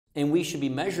And we should be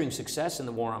measuring success in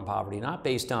the war on poverty, not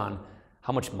based on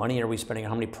how much money are we spending,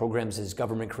 how many programs has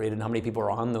government created, and how many people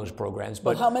are on those programs.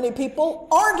 But how many people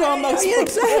aren't on those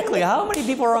programs? Exactly. How many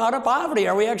people are out of poverty?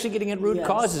 Are we actually getting at root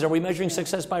causes? Are we measuring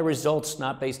success by results,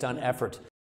 not based on effort?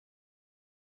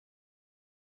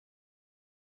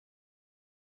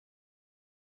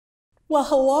 Well,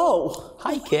 hello.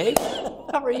 Hi, Kay.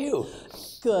 How are you?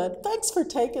 Good. Thanks for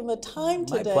taking the time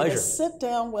today to sit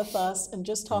down with us and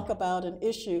just talk about an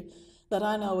issue that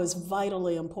I know is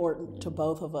vitally important to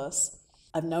both of us.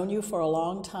 I've known you for a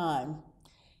long time,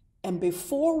 and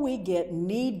before we get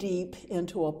knee-deep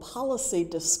into a policy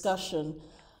discussion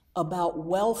about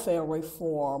welfare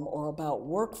reform or about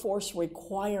workforce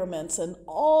requirements and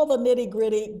all the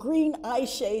nitty-gritty green eye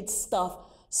shade stuff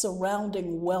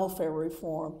surrounding welfare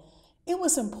reform, it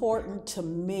was important to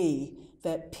me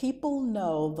that people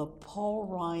know the Paul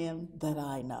Ryan that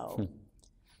I know.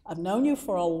 I've known you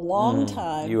for a long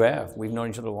time. You have. We've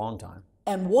known each other a long time.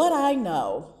 And what I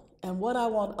know, and what I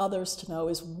want others to know,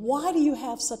 is why do you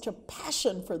have such a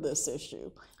passion for this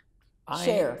issue?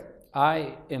 Share.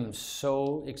 I am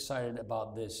so excited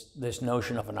about this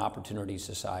notion of an opportunity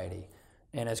society.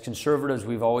 And as conservatives,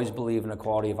 we've always believed in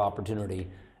equality of opportunity.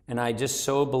 And I just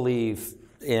so believe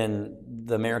in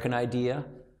the American idea.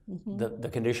 The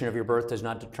condition of your birth does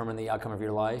not determine the outcome of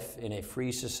your life. In a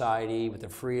free society with a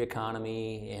free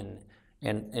economy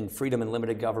and freedom and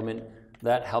limited government,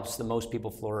 that helps the most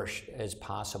people flourish as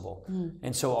possible.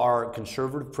 And so our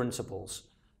conservative principles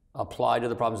apply to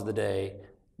the problems of the day,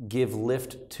 give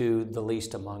lift to the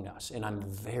least among us. And I'm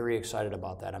very excited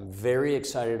about that. I'm very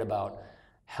excited about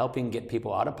helping get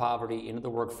people out of poverty, into the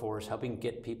workforce, helping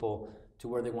get people to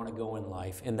where they want to go in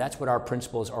life. And that's what our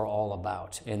principles are all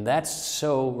about. And that's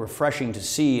so refreshing to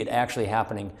see it actually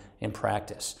happening in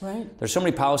practice. Right. There's so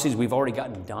many policies we've already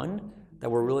gotten done that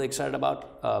we're really excited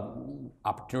about.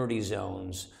 Opportunity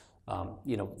zones,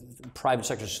 private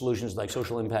sector solutions like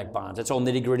social impact bonds. That's all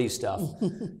nitty-gritty stuff.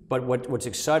 But what's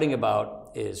exciting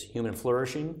about is human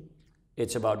flourishing.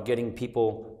 It's about getting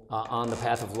people on the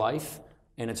path of life.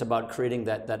 And it's about creating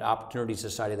that opportunity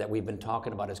society that we've been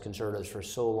talking about as conservatives for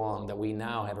so long, that we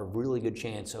now have a really good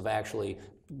chance of actually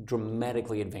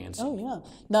dramatically advancing. Oh, yeah.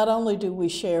 Not only do we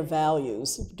share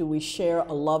values, do we share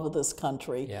a love of this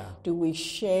country, do we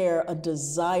share a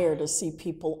desire to see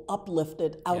people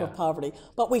uplifted out of poverty,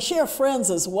 but we share friends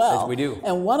as well. Yes, we do.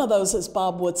 And one of those is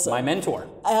Bob Woodson. My mentor.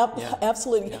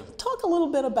 Absolutely. Talk a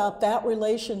little bit about that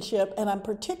relationship, and I'm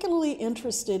particularly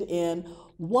interested in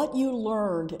what you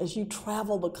learned as you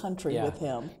travel the country with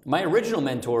him. My original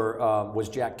mentor was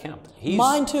Jack Kemp.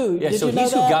 Mine too. Yeah, Did so you know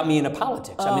he's that? who got me into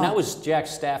politics. I mean, I was Jack's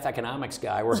staff economics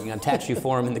guy working on tax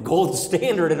reform and the gold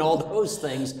standard and all those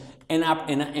things.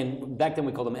 And back then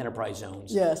we called them enterprise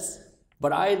zones. Yes.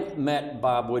 But I met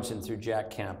Bob Woodson through Jack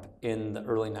Kemp in the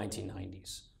early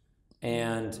 1990s.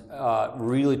 And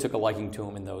really took a liking to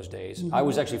him in those days. I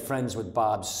was actually friends with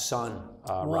Bob's son,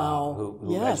 Rob,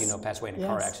 who as you know, passed away in a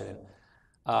car accident.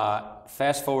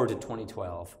 Fast forward to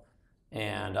 2012,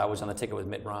 and I was on the ticket with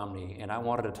Mitt Romney, and I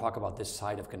wanted to talk about this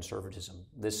side of conservatism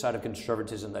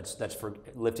that's for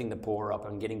lifting the poor up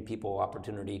and getting people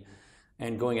opportunity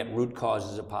and going at root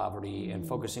causes of poverty and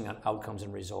focusing on outcomes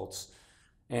and results.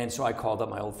 And so I called up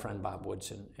my old friend Bob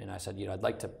Woodson, and I said, I'd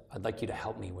like you to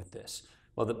help me with this.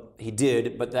 Well, he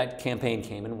did, but that campaign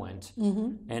came and went.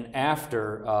 And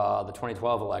after the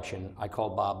 2012 election, I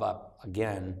called Bob up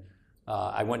again.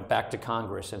 I went back to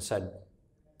Congress and said,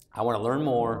 I want to learn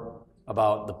more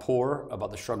about the poor,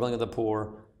 about the struggling of the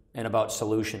poor, and about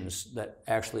solutions that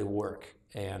actually work,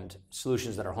 and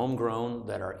solutions that are homegrown,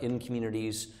 that are in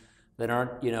communities, that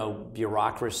aren't,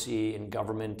 bureaucracy and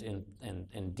government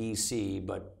and DC,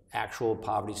 but actual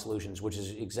poverty solutions, which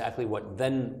is exactly what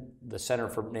then the Center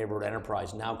for Neighborhood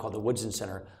Enterprise, now called the Woodson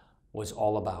Center, was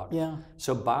all about. Yeah.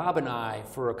 So Bob and I,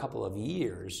 for a couple of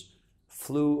years,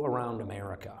 flew around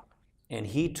America. And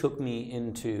he took me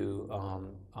into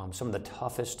some of the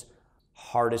toughest,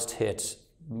 hardest hits,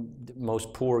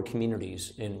 most poor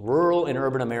communities in rural and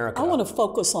urban America. I want to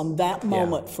focus on that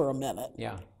moment for a minute.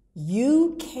 Yeah.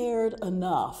 You cared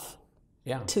enough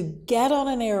to get on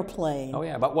an airplane,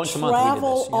 about once a month we did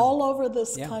travel this. all over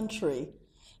this country.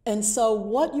 And so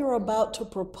what you're about to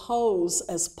propose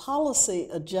as policy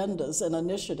agendas and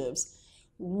initiatives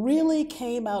really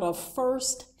came out of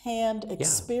first-hand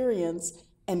experience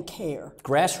and care.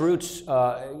 Grassroots,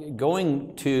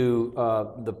 going to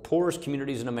the poorest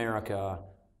communities in America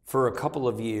for a couple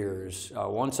of years,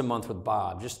 once a month with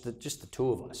Bob, just the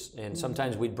two of us. And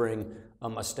sometimes we'd bring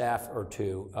a staff or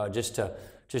two just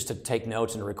to take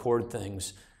notes and record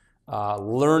things,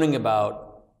 learning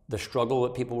about the struggle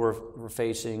that people were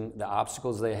facing, the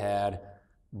obstacles they had,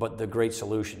 but the great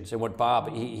solutions. And what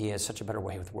Bob, he has such a better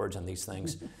way with words on these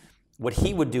things. What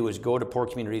he would do is go to poor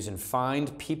communities and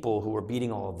find people who were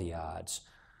beating all of the odds,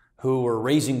 who were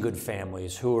raising good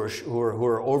families, who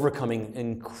are overcoming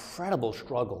incredible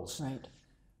struggles. Right.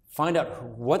 Find out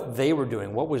what they were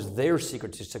doing, what was their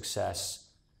secret to success,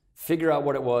 figure out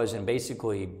what it was, and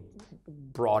basically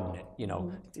broaden it, you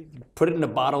know, put it in a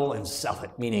bottle and sell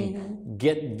it, meaning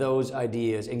get those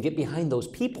ideas and get behind those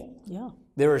people. Yeah.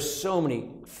 There are so many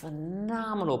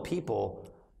phenomenal people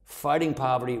fighting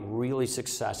poverty really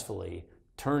successfully,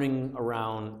 turning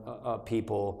around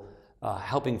people,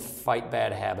 helping fight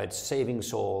bad habits, saving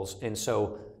souls. And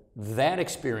so that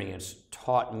experience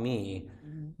taught me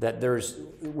that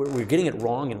we're getting it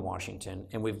wrong in Washington,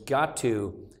 and we've got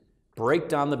to break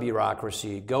down the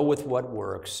bureaucracy, go with what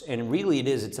works, and really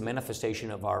it's a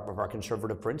manifestation of our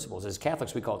conservative principles. As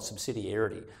Catholics, we call it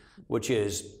subsidiarity, which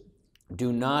is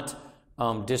do not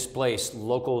displace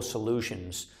local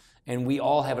solutions. And we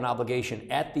all have an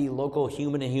obligation at the local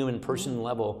human-to-human person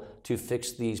level to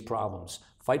fix these problems.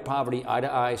 Fight poverty eye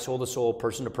to eye, soul to soul,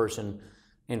 person to person,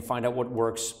 and find out what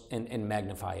works and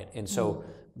magnify it. And so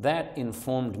that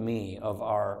informed me of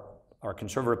our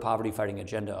conservative poverty fighting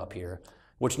agenda up here,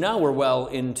 which now we're well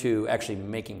into actually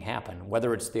making happen,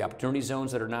 whether it's the opportunity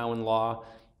zones that are now in law,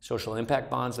 social impact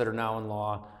bonds that are now in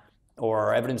law, or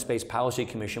our evidence-based policy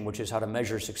commission, which is how to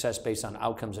measure success based on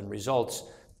outcomes and results,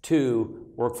 to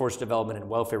workforce development and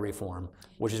welfare reform,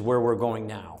 which is where we're going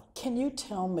now. Can you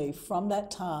tell me, from that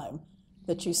time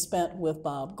that you spent with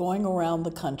Bob, going around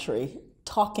the country,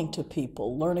 talking to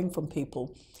people, learning from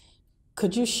people,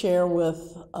 could you share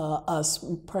with us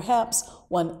perhaps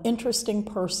one interesting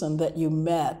person that you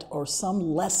met or some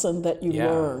lesson that you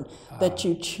learned that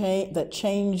that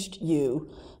changed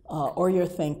you or your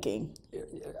thinking?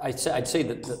 I'd say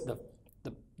that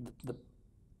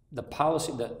the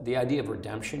policy, the idea of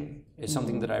redemption is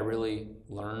something that I really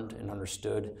learned and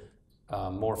understood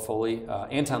more fully.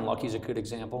 Anton Luckey is a good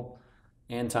example.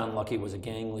 Anton Luckey was a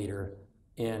gang leader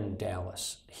in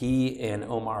Dallas. He and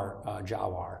Omar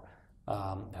Jawar,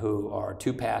 who are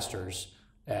two pastors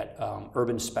at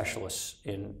urban specialists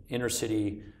in inner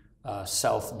city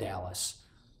South Dallas,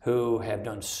 who have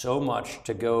done so much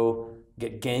to go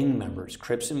get gang members,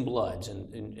 Crips and Bloods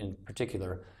in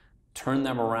particular, turn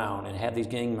them around and have these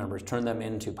gang members turn them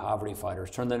into poverty fighters,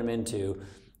 turn them into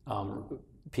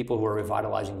people who are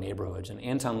revitalizing neighborhoods. And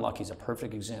Anton Luckey is a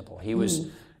perfect example. He was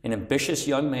an ambitious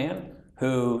young man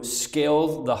who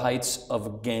scaled the heights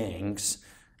of gangs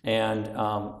and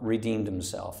redeemed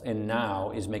himself, and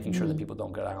now is making sure that people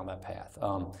don't go down that path.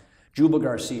 Jubal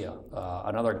Garcia,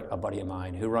 a buddy of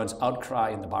mine, who runs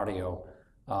Outcry in the Barrio.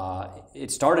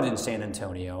 It started in San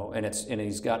Antonio, and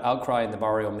he's got Outcry in the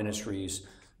Barrio Ministries,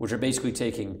 which are basically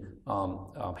taking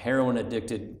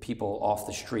heroin-addicted people off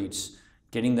the streets,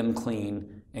 getting them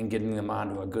clean, and getting them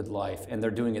onto a good life, and they're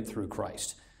doing it through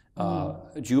Christ.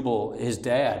 Jubal, his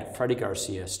dad, Freddie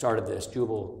Garcia, started this.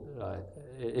 Jubal,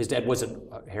 his dad was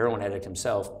a heroin addict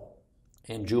himself,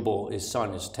 and Jubal, his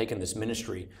son, has taken this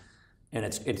ministry, and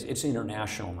it's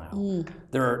international now.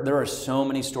 There are so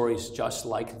many stories just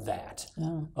like that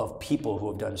of people who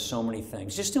have done so many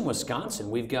things. Just in Wisconsin,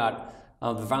 we've got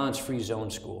the violence-free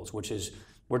zone schools, which is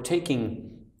we're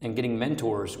taking and getting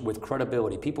mentors with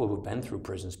credibility, people who've been through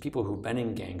prisons, people who've been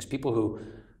in gangs, people who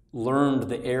learned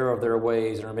the error of their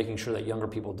ways and are making sure that younger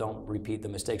people don't repeat the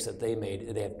mistakes that they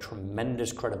made. They have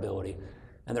tremendous credibility,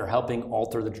 and they're helping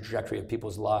alter the trajectory of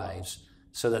people's lives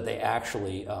so that they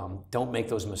actually don't make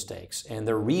those mistakes. And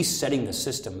they're resetting the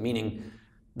system, meaning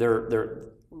they're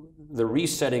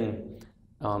resetting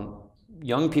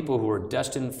young people who are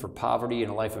destined for poverty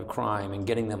and a life of crime and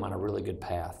getting them on a really good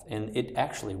path. And it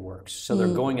actually works. So they're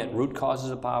going at root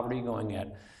causes of poverty, going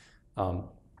at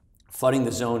flooding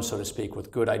the zone, so to speak,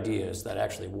 with good ideas that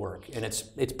actually work. And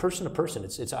it's person to person,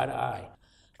 it's eye to eye.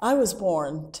 I was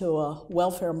born to a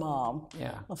welfare mom,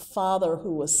 a father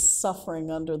who was suffering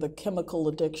under the chemical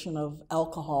addiction of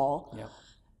alcohol.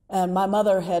 And my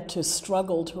mother had to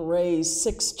struggle to raise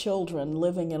 6 children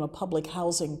living in a public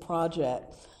housing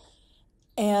project.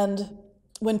 And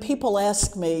when people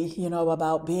ask me,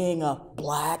 about being a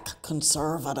Black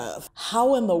conservative,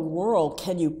 how in the world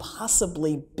can you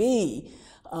possibly be,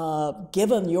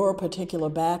 given your particular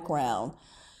background?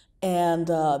 And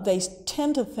they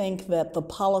tend to think that the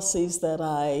policies that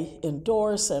I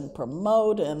endorse and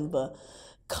promote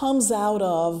comes out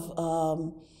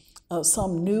of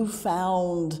some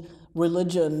newfound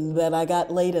religion that I got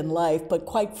late in life. But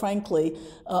quite frankly,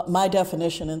 my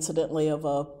definition, incidentally, of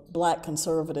a Black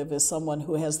conservative is someone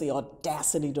who has the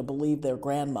audacity to believe their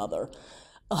grandmother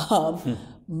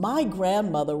My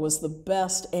grandmother was the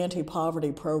best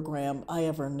anti-poverty program I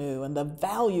ever knew, and the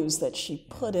values that she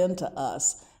put into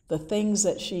us, the things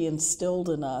that she instilled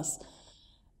in us.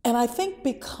 And I think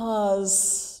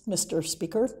because, Mr.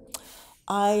 Speaker,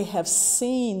 I have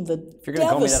seen the If you're going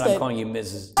to call me that, I'm calling you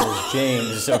Ms.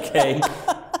 James, okay?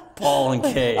 Paul and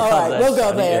Kay. All right, we'll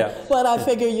go there. Yeah. But I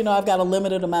figure, I've got a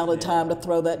limited amount of time to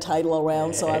throw that title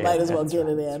around, so I might as well get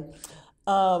it in.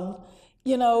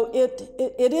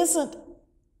 It isn't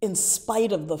in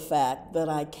spite of the fact that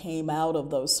I came out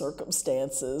of those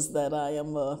circumstances that I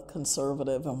am a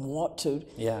conservative and want to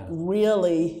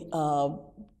really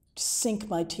sink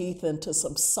my teeth into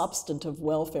some substantive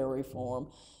welfare reform.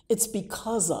 It's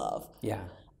because of.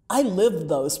 I lived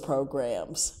those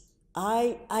programs.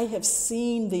 I have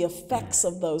seen the effects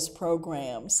of those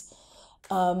programs.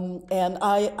 And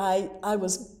I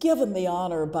was given the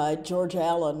honor by George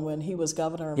Allen when he was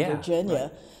governor of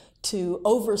Virginia to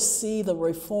oversee the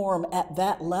reform at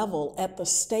that level, at the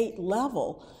state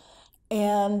level.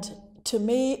 And to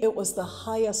me, it was the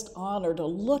highest honor to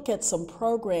look at some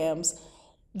programs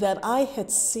that I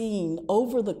had seen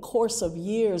over the course of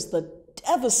years, the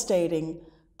devastating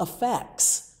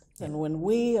effects. And when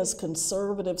we as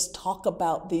conservatives talk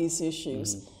about these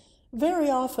issues,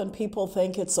 very often people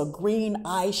think it's a green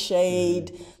eye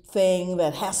shade thing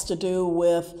that has to do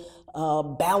with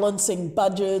balancing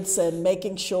budgets and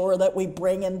making sure that we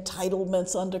bring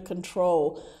entitlements under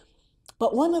control.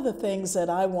 But one of the things that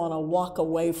I want to walk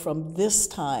away from this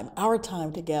time, our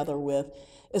time together with,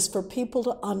 is for people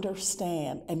to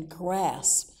understand and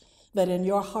grasp that in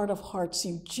your heart of hearts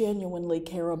you genuinely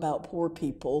care about poor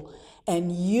people,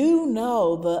 and you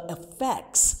know the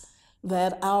effects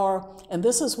that and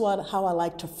this is how I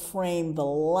like to frame the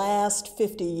last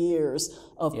 50 years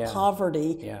of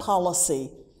poverty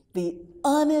policy, the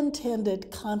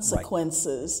unintended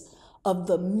consequences of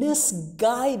the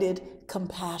misguided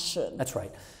compassion. That's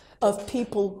right. Of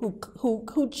people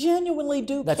who genuinely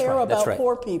do care about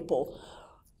poor people.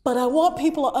 But I want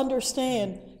people to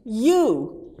understand,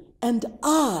 you and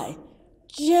I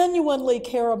genuinely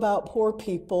care about poor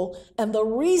people, and the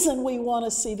reason we want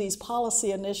to see these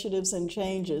policy initiatives and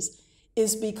changes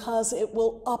is because it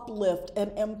will uplift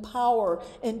and empower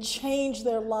and change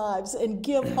their lives and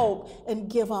give hope and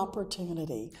give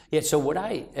opportunity. So what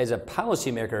as a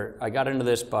policymaker, I got into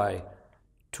this by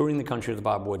touring the country with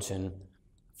Bob Woodson,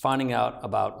 finding out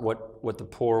about what the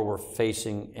poor were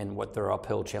facing and what their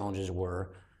uphill challenges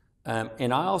were.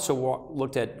 And I also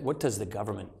looked at what does the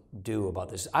government do about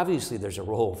this. Obviously, there's a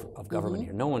role of government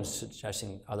here. No one's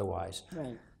suggesting otherwise.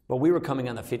 Right. But we were coming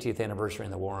on the 50th anniversary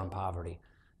in the war on poverty.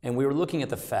 And we were looking at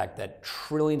the fact that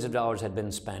trillions of dollars had been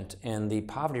spent and the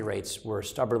poverty rates were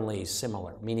stubbornly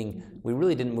similar, meaning we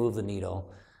really didn't move the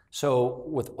needle. So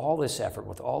with all this effort,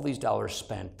 with all these dollars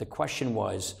spent, the question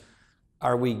was,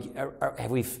 have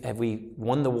we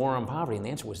won the war on poverty? And the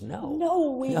answer was no.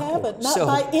 No, we haven't. Not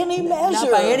by any measure.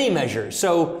 Not by any measure.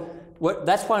 So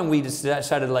that's why we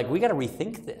decided, we got to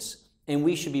rethink this. And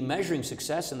we should be measuring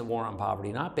success in the war on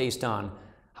poverty, not based on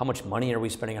how much money are we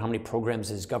spending, how many programs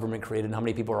has government created, and how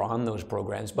many people are on those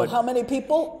programs. But how many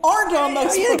people aren't on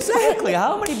those programs? Exactly.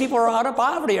 How many people are out of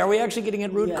poverty? Are we actually getting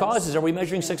at root causes? Are we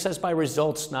measuring success by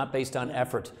results, not based on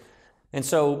effort? And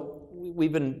so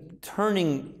we've been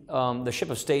turning the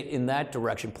ship of state in that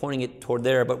direction, pointing it toward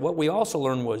there. But what we also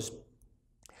learned was,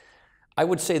 I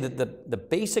would say that the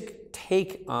basic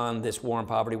take on this war on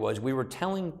poverty was we were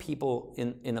telling people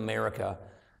in America,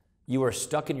 you are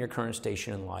stuck in your current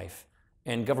station in life,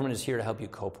 and government is here to help you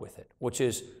cope with it, which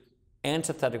is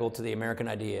antithetical to the American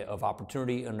idea of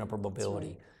opportunity and upward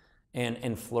mobility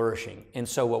and flourishing. And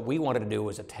so what we wanted to do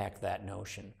was attack that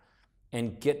notion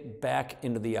and get back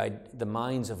into the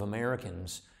minds of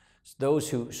Americans, those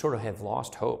who sort of have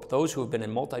lost hope, those who have been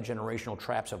in multi-generational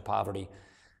traps of poverty.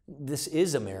 This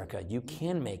is America. You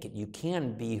can make it. You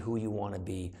can be who you want to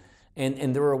be.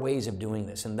 And there are ways of doing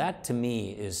this. And that, to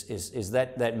me, is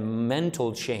that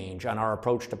mental change on our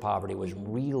approach to poverty was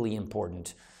really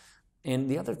important.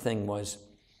 And the other thing was,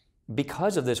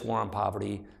 because of this war on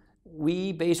poverty,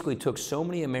 we basically took so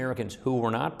many Americans who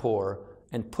were not poor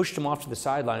and pushed them off to the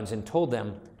sidelines and told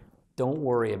them, don't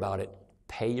worry about it.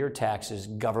 Pay your taxes.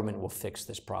 Government will fix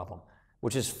this problem,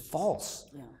 which is false.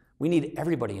 Yeah. We need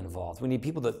everybody involved. We need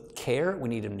people that care. We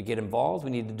need them to get involved.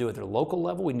 We need to do it at their local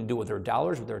level. We need to do it with their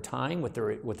dollars, with their time, with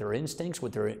their instincts,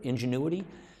 with their ingenuity.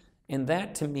 And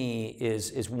that, to me,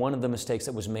 is one of the mistakes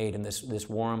that was made in this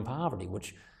war on poverty,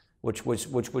 which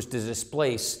was to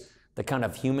displace the kind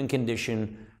of human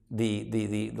condition,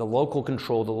 the local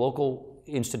control, the local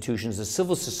institutions, the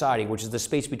civil society, which is the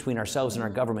space between ourselves and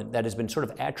our government, that has been sort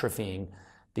of atrophying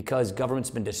because government's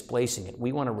been displacing it.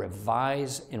 We want to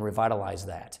revise and revitalize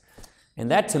that. And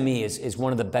that, to me, is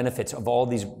one of the benefits of all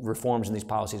these reforms and these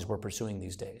policies we're pursuing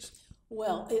these days.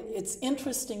 Well, it's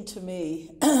interesting to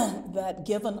me that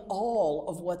given all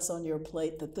of what's on your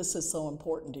plate, that this is so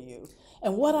important to you.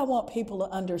 And what I want people to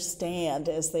understand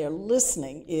as they're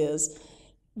listening is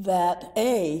that,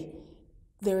 A,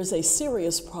 there is a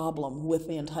serious problem with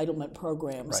the entitlement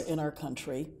programs in our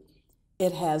country.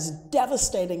 It has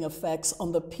devastating effects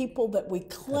on the people that we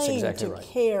claim to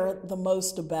care the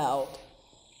most about.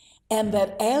 And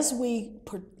that as we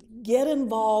get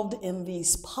involved in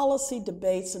these policy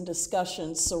debates and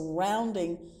discussions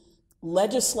surrounding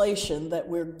legislation that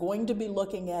we're going to be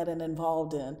looking at and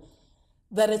involved in,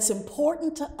 that it's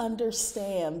important to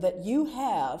understand that you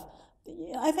have,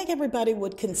 I think everybody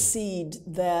would concede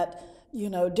that,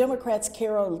 Democrats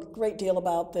care a great deal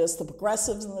about this, the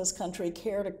progressives in this country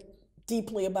care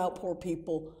deeply about poor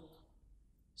people.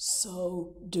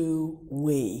 So do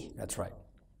we. That's right.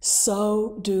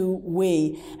 So do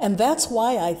we. And that's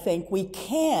why I think we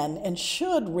can and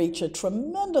should reach a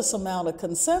tremendous amount of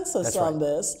consensus on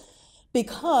this,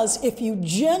 because if you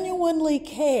genuinely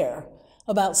care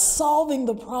about solving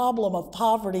the problem of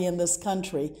poverty in this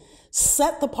country,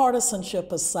 set the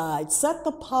partisanship aside, set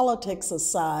the politics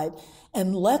aside,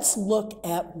 and let's look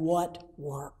at what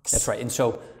works. That's right. And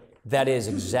so that is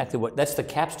exactly that's the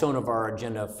capstone of our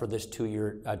agenda for this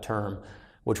 2-year term,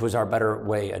 which was our Better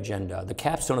Way agenda. The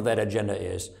capstone of that agenda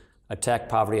is attack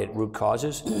poverty at root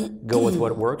causes, go with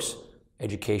what works,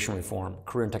 education reform,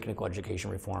 career and technical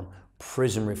education reform,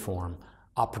 prison reform,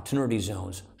 opportunity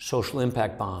zones, social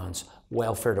impact bonds,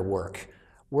 welfare to work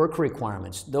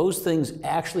requirements. Those things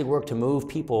actually work to move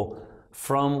people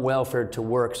from welfare to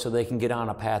work so they can get on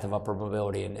a path of upward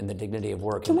mobility and the dignity of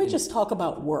work. Can we just talk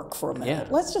about work for a minute? Yeah.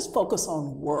 Let's just focus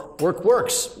on work. Work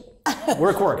works.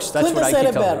 Work works. That's what I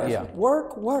keep telling you. Yeah.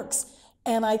 Work works.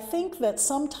 And I think that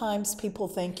sometimes people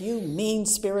think, you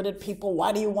mean-spirited people,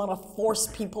 why do you want to force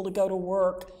people to go to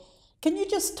work? Can you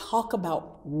just talk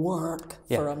about work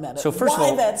for a minute? So first of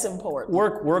all, that's important?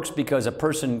 Work works because a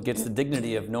person gets the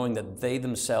dignity of knowing that they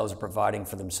themselves are providing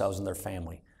for themselves and their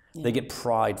family. Yeah. They get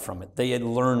pride from it. They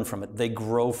learn from it. They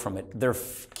grow from it. Their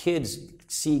kids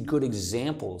see good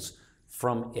examples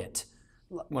from it.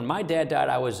 When my dad died,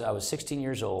 I was 16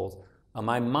 years old.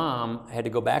 My mom had to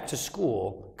go back to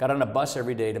school, got on a bus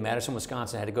every day to Madison,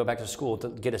 Wisconsin, had to go back to school to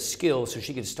get a skill so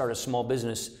she could start a small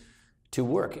business to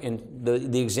work. And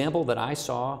the example that I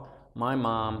saw my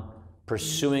mom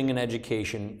pursuing an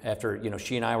education after,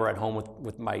 she and I were at home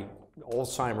with my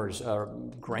Alzheimer's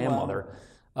grandmother,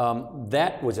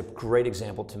 that was a great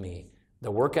example to me.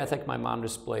 The work ethic my mom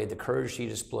displayed, the courage she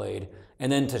displayed, and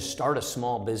then to start a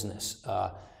small business,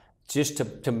 just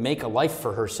to make a life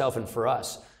for herself and for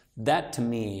us. That to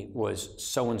me was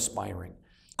so inspiring.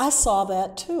 I saw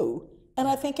that too, and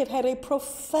I think it had a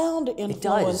profound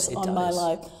influence on my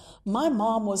life. My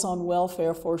mom was on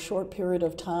welfare for a short period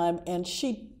of time, and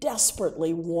she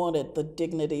desperately wanted the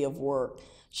dignity of work.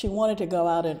 She wanted to go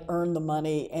out and earn the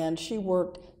money, and she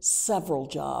worked several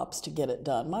jobs to get it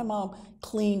done. My mom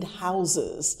cleaned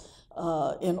houses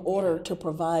in order to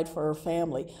provide for her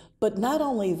family. But not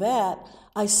only that,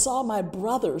 I saw my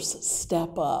brothers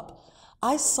step up.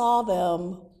 I saw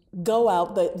them go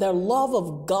out. Their love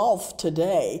of golf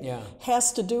today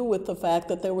has to do with the fact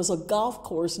that there was a golf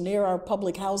course near our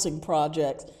public housing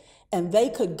projects, and they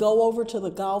could go over to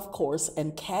the golf course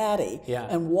and caddy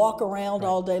and walk around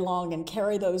all day long and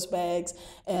carry those bags.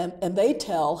 And they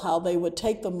tell how they would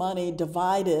take the money,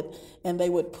 divide it, and they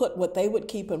would put what they would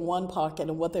keep in one pocket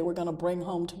and what they were going to bring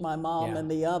home to my mom in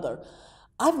the other.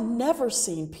 I've never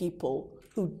seen people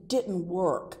who didn't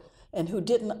work and who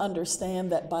didn't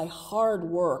understand that by hard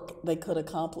work they could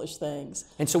accomplish things.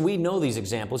 And so we know these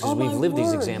examples because we've lived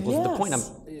these examples.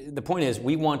 Yes. The point is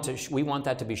we want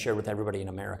that to be shared with everybody in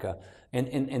America.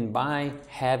 And by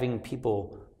having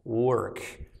people work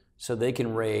so they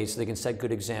can set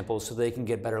good examples, so they can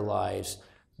get better lives,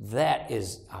 that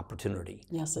is opportunity.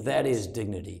 Yes, that is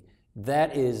dignity.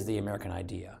 That is the American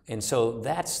idea. And so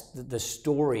that's the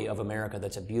story of America.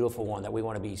 That's a beautiful one that we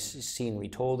want to be seen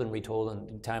retold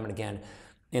and time and again.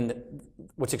 And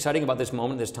what's exciting about this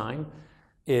moment, this time,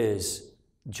 is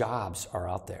jobs are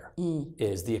out there,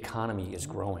 is the economy is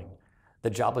growing. The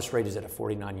jobless rate is at a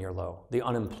 49-year low. The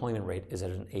unemployment rate is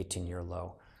at an 18-year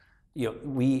low.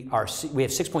 We have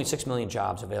 6.6 million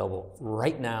jobs available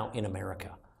right now in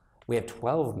America. We have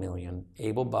 12 million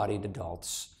able-bodied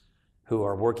adults who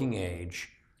are working age,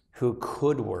 who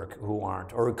could work, who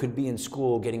aren't, or who could be in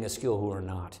school getting a skill, who are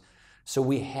not. So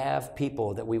we have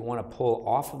people that we want to pull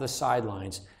off of the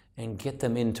sidelines and get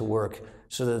them into work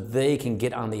so that they can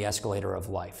get on the escalator of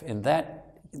life. And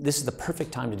this is the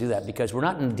perfect time to do that because we're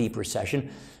not in a deep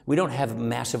recession. We don't have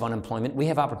massive unemployment. We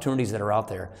have opportunities that are out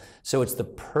there. So it's the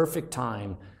perfect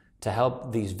time to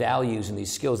help these values and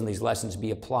these skills and these lessons be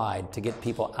applied to get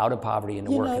people out of poverty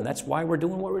into work. And that's why we're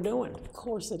doing what we're doing. Of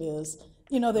course it is.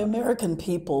 You know, the American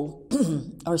people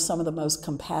are some of the most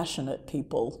compassionate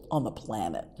people on the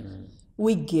planet.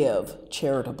 We give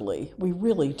charitably. We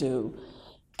really do.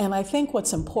 And I think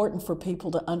what's important for people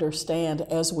to understand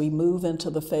as we move into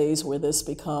the phase where this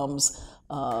becomes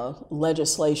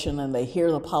legislation and they hear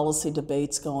the policy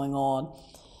debates going on,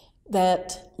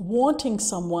 that wanting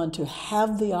someone to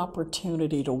have the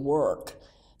opportunity to work,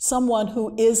 someone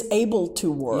who is able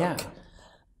to work,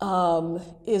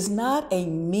 is not a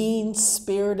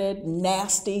mean-spirited,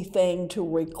 nasty thing to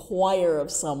require of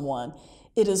someone.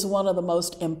 It is one of the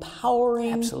most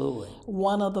empowering,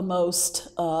 one of the most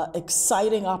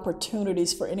exciting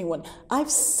opportunities for anyone. I've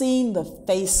seen the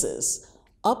faces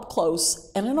up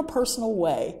close and in a personal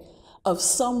way of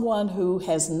someone who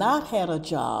has not had a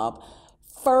job.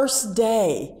 First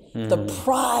day, the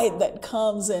pride that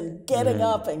comes in getting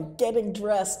up and getting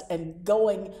dressed and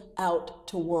going out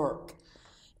to work.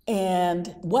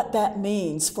 And what that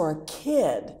means for a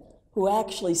kid who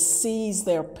actually sees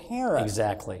their parent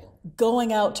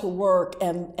going out to work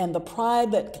and the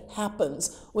pride that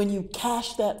happens when you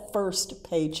cash that first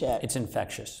paycheck. It's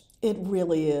infectious. It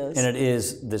really is. And it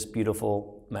is this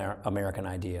beautiful American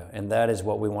idea. And that is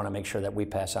what we want to make sure that we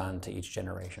pass on to each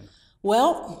generation.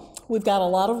 Well, we've got a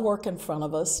lot of work in front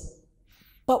of us,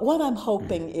 but what I'm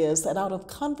hoping is that out of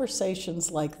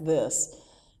conversations like this,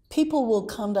 people will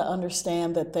come to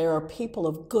understand that there are people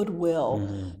of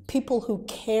goodwill, people who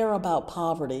care about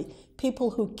poverty,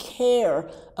 people who care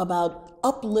about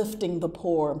uplifting the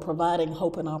poor and providing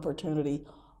hope and opportunity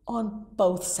on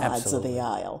both sides of the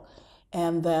aisle.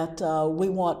 And that we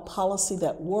want policy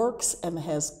that works and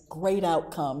has great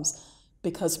outcomes,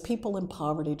 because people in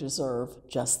poverty deserve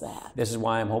just that. This is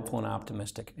why I'm hopeful and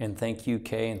optimistic. And thank you,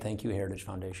 Kay, and thank you, Heritage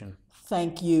Foundation.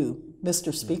 Thank you,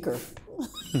 Mr. Speaker.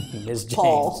 Ms. James.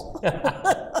 Paul.